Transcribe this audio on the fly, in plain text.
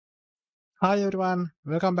Hi everyone,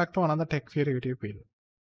 welcome back to another Tech Fear YouTube video.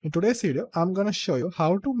 In today's video, I'm going to show you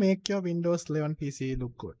how to make your Windows 11 PC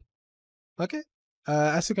look good. Okay,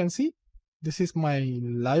 as you can see, this is my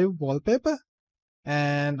live wallpaper,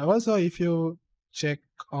 and also if you check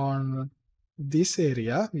on this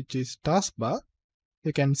area, which is taskbar,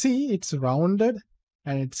 you can see it's rounded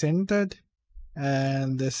and it's centered,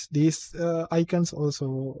 and these icons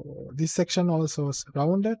also, this section also is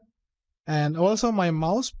rounded. And also my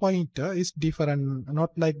mouse pointer is different,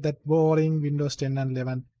 not like that boring Windows 10 and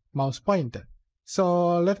 11 mouse pointer.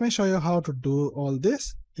 So let me show you how to do all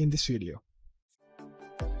this in this video.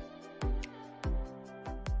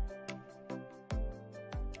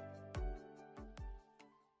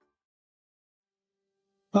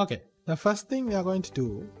 Okay, the first thing we are going to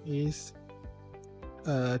do is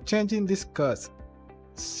changing this cursor.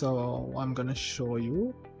 So I'm going to show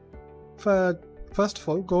you. First of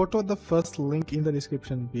all, go to the first link in the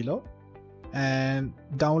description below and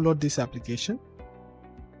download this application.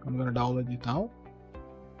 I'm going to download it now.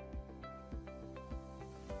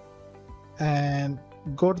 And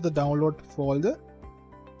go to the download folder.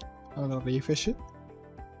 I'm going to refresh it.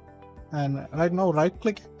 And right now, right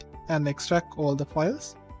click it and extract all the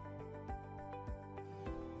files.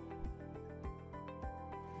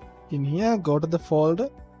 In here, go to the folder.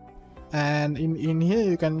 And in here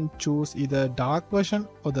you can choose either dark version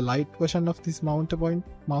or the light version of this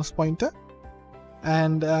mouse pointer,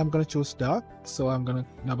 and I'm gonna choose dark, so I'm gonna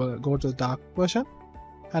go to the dark version.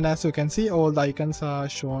 And as you can see, all the icons are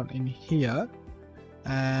shown in here,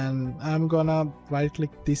 and I'm gonna right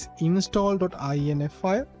click this install.inf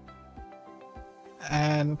file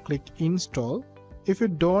and click install. If you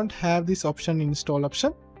don't have this option, install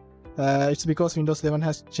option, it's because Windows 11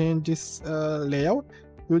 has changed this layout.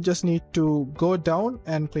 You just need to go down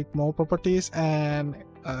and click more properties and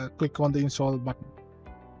click on the install button.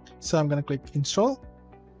 So I'm going to click install.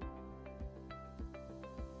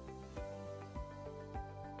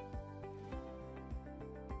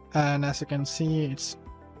 And as you can see, it's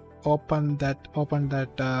open that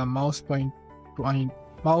mouse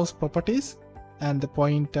mouse properties and the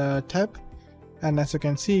pointer tab. And as you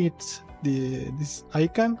can see, it's this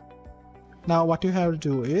icon. Now what you have to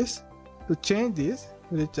do is to change this.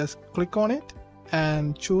 You just click on it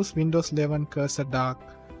and choose Windows 11 Cursor Dark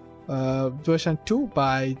version 2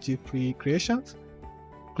 by G3 Creations.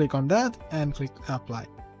 Click on that and click apply.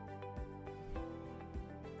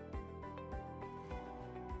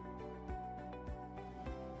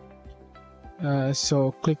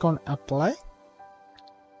 So click on apply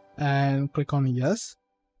and click on yes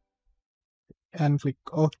and click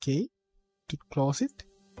OK to close it.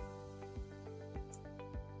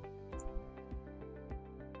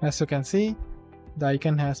 As you can see, the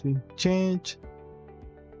icon has been changed.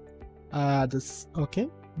 Okay,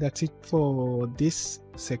 that's it for this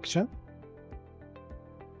section.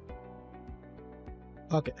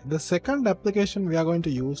 Okay, the second application we are going to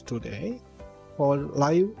use today for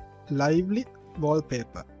lively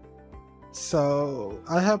wallpaper. So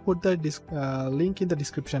I have put the link in the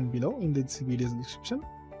description below, in this video's description.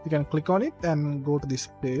 You can click on it and go to this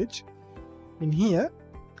page. In here,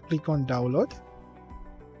 click on download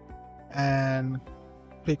and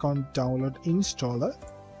click on download installer,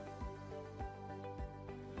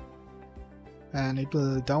 and it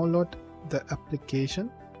will download the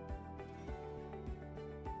application.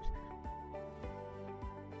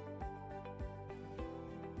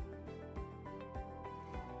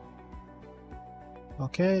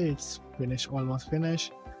 Okay, it's finished, almost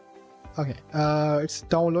finished. Okay, it's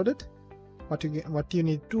downloaded. What you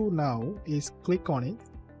need to do now is click on it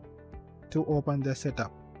to open the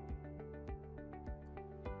setup.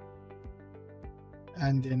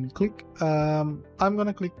 And then click I'm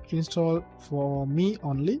gonna click install for me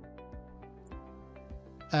only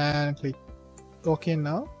and click OK.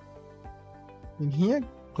 Now in here,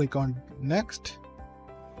 click on next.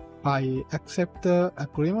 I accept the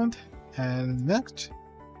agreement and next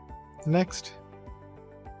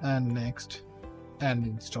and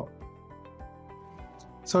install.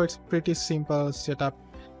 So it's pretty simple setup.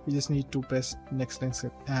 You just need to press next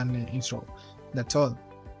and install. That's all.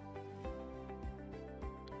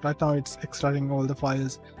 Right now it's extracting all the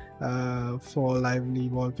files for lively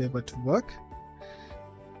wallpaper to work.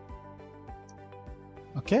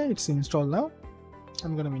 Okay, it's installed now.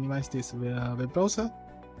 I'm going to minimize this web browser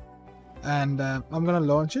and I'm going to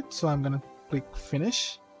launch it. So I'm going to click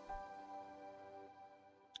finish.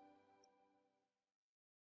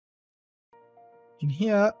 In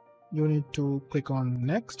here, you need to click on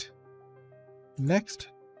next,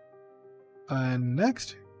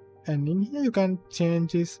 and in here you can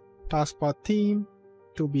change this taskbar theme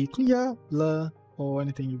to be clear, blur, or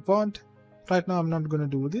anything you want. Right now I'm not going to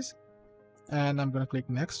do this, and I'm going to click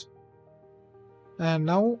next. And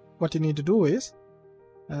now what you need to do is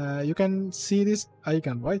you can see this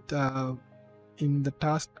icon right in the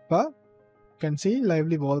taskbar. You can see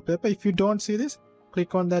lively wallpaper. If you don't see this,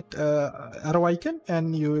 click on that arrow icon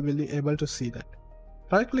and you will be able to see that.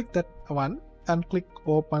 Right click that one and click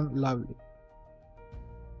open lively.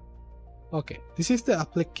 Okay, this is the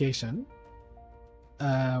application.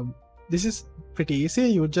 This is pretty easy.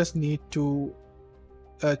 You just need to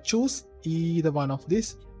choose either one of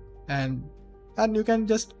this, and you can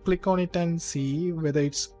just click on it and see whether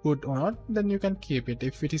it's good or not. Then you can keep it.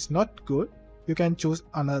 If it is not good, you can choose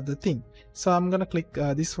another thing. So I'm gonna click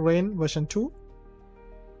this rain version 2.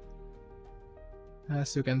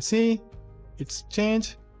 As you can see, it's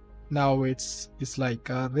changed. Now it's like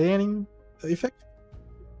a raining effect.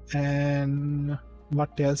 And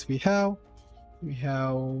what else we have? We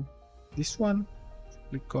have this one.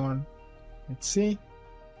 Click on, let's see.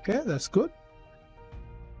 Okay, that's good.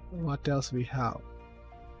 What else we have?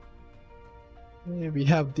 We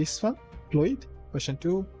have this one, fluid version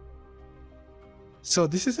 2. So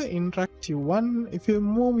this is an interactive one. If you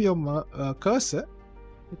move your cursor,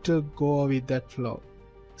 it will go with that flow.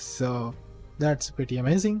 So that's pretty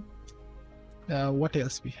amazing. What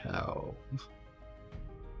else we have?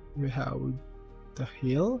 We have the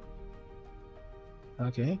hill.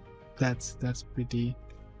 Okay, that's pretty.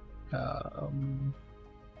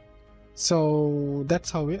 So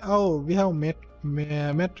that's how we have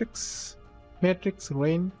matrix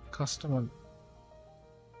rain custom.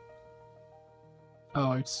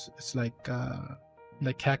 Oh, it's like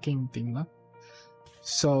hacking thing, huh?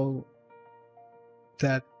 So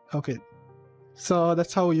that, okay, so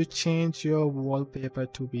that's how you change your wallpaper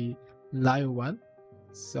to be live one.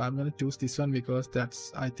 So I'm gonna choose this one because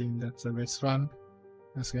I think that's the best one.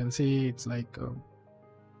 As you can see, it's like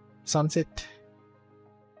sunset,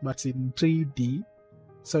 but it's in 3D.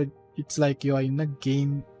 So it's like you are in a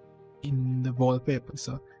game in the wallpaper.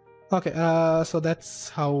 So okay, so that's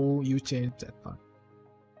how you change that one.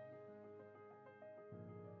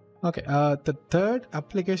 Okay, the third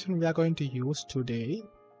application we are going to use today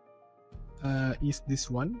is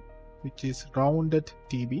this one, which is rounded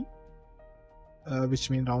TB, which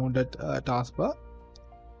means rounded taskbar.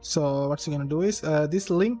 So what you're going to do is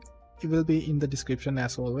this link, it will be in the description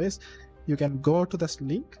as always. You can go to this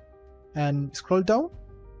link and scroll down,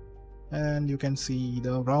 and you can see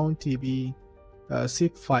the round TB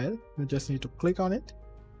zip file. You just need to click on it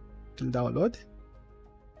to download.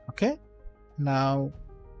 Okay, now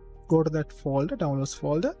go to that folder, downloads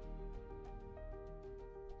folder.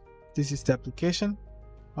 This is the application.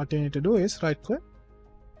 What you need to do is right click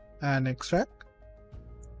and extract.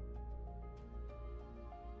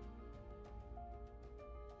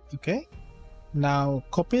 Okay, now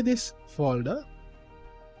copy this folder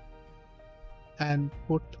and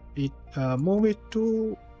put it, move it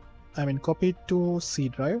to, copy it to C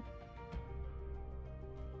drive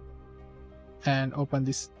and open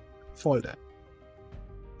this folder.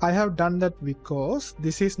 I have done that because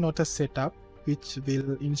this is not a setup which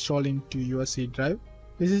will install into your C drive.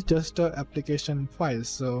 This is just an application file.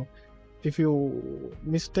 So if you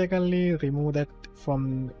mistakenly remove that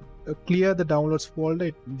from clear the downloads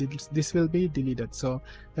folder, this will be deleted. So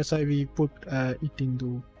that's why we put it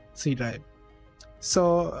into C drive.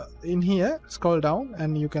 So in here, scroll down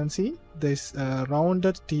and you can see this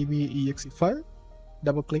rounded TB exe file.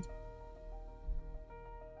 Double click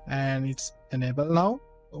and it's enabled. Now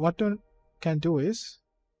what you can do is,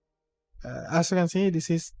 as you can see,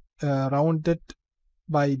 this is rounded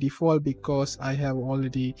by default because I have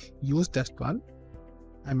already used that one.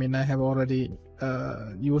 I have already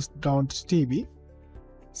used rounded TB.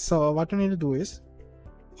 So what you need to do is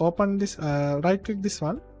open this, right click this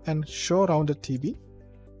one and show rounded TB,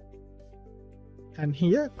 and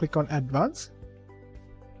here click on advanced,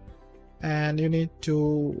 and you need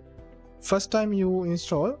to, first time you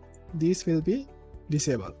install, these will be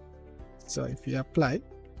disabled. So if you apply,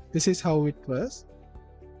 this is how it works.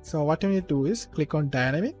 So what you need to do is click on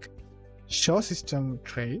dynamic, show system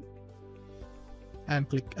tray, and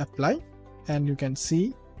click apply, and you can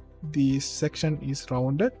see this section is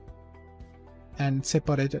rounded and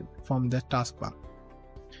separated from the taskbar.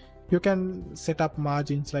 You can set up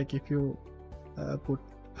margins, like if you put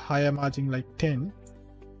higher margin like 10,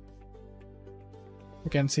 you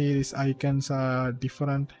can see these icons are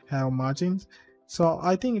different, have margins. So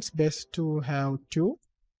I think it's best to have 2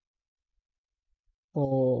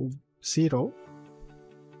 or 0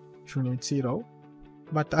 if you need 0,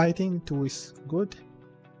 but I think 2 is good.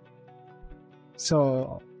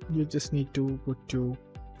 So you just need to put to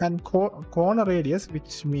and corner radius,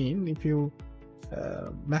 which mean if you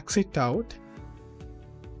max it out,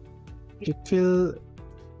 it will,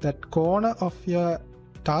 that corner of your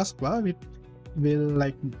taskbar will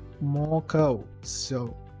like more curve.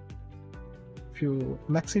 So if you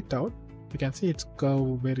max it out, you can see it's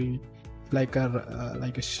curve very like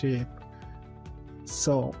a shape.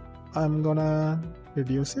 So I'm gonna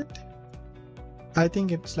reduce it. I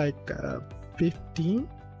think it's like 15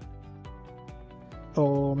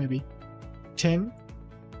 or maybe 10,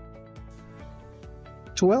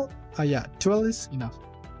 12. Yeah, 12 is enough.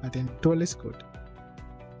 I think 12 is good.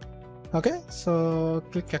 Okay, so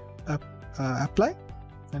click apply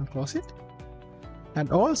and close it.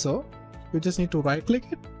 And also you just need to right click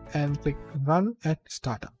it and click run at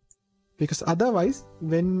startup, because otherwise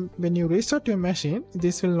when you restart your machine,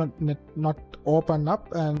 this will not open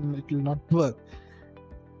up and it will not work.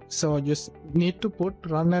 So you just need to put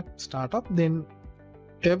run at startup, then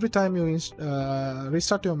every time you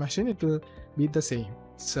restart your machine, it will be the same.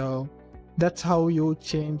 So that's how you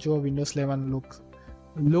change your Windows 11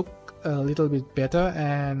 look a little bit better.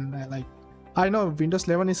 And like, I know Windows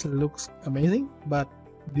 11 looks amazing, but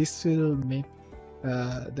this will make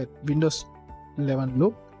the Windows 11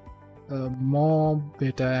 look more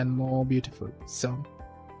better and more beautiful. So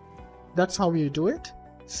that's how you do it.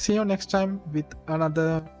 See you next time with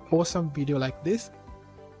another awesome video like this.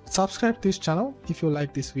 Subscribe to this channel if you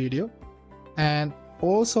like this video, and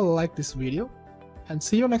also like this video, and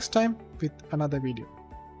see you next time with another video.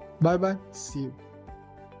 Bye bye, see you.